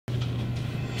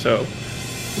So,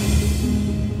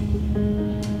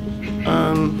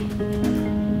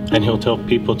 And he'll tell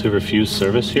people to refuse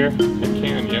service here? I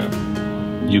can,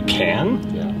 yeah. You can?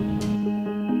 Yeah.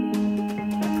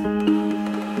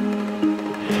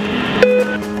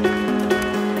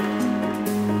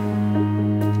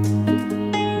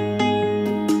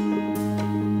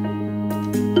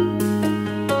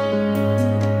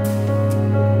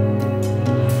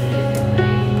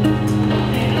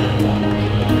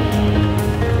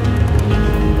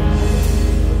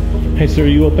 Hey sir, are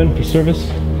you open for service?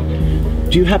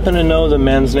 Do you happen to know the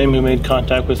man's name who made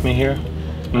contact with me here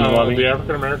in the lobby? The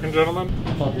African-American gentleman?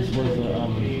 I thought this was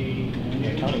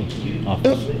the county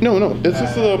office. no, this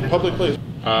is a public place.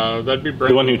 That'd be Brandon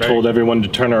The one who Banks. told everyone to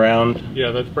turn around? Yeah,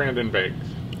 that's Brandon Banks.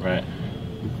 Right.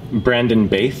 Brandon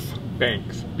Baith?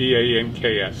 Banks.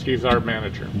 B-A-N-K-S. He's our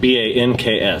manager.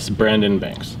 B-A-N-K-S. Brandon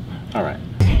Banks. All right.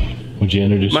 Would you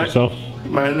introduce yourself?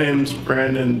 My name's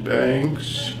Brandon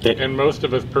Banks. And most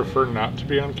of us prefer not to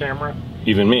be on camera.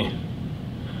 Even me.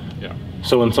 Yeah.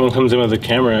 So when someone comes in with a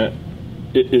camera,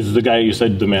 is the guy you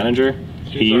said the manager?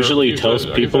 He usually tells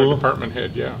people. He's our department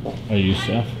head, yeah. Are you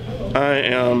staff? I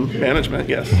am management,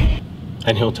 yes.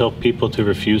 And he'll tell people to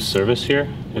refuse service here?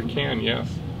 We can,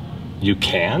 yes. You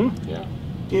can? Yeah.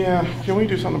 Yeah, can we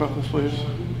do something about this, please?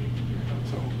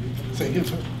 Say again,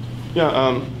 sir.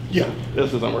 Yeah, Yeah.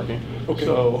 this isn't working. Okay.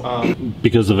 So,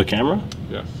 Because of a camera?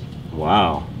 Yes.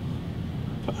 Wow.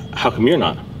 How come you're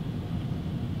not?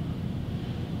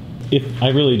 If I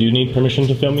really do need permission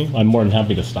to film you, I'm more than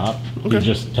happy to stop. Okay. You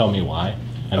just tell me why,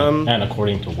 and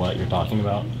according to what you're talking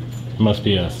about. It must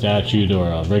be a statute or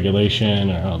a regulation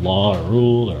or a law or a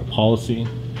rule or a policy.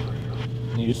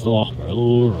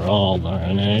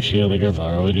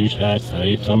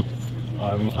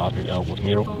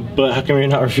 But how come you're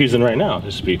not refusing right now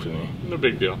to speak with me? No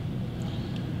big deal.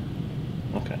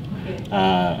 Okay.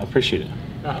 I appreciate it.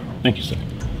 Thank you, sir.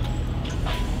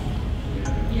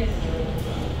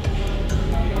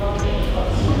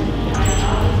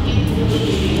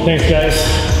 Thanks,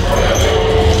 guys.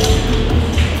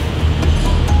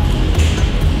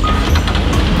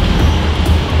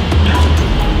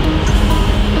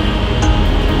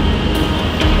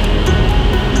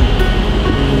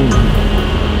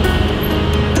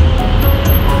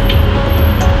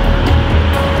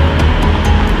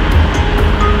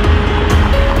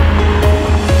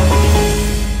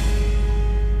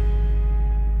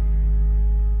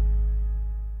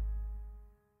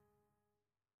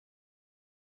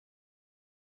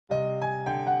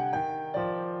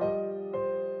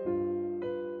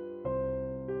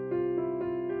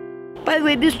 By the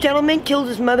way, this gentleman killed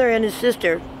his mother and his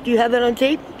sister. Do you have that on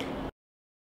tape?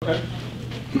 okay.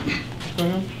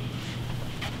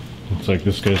 Looks like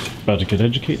this guy's about to get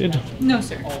educated. No,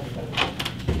 sir.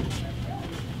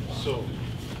 So,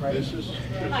 this is...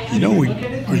 You know,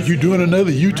 are you doing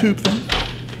another YouTube thing?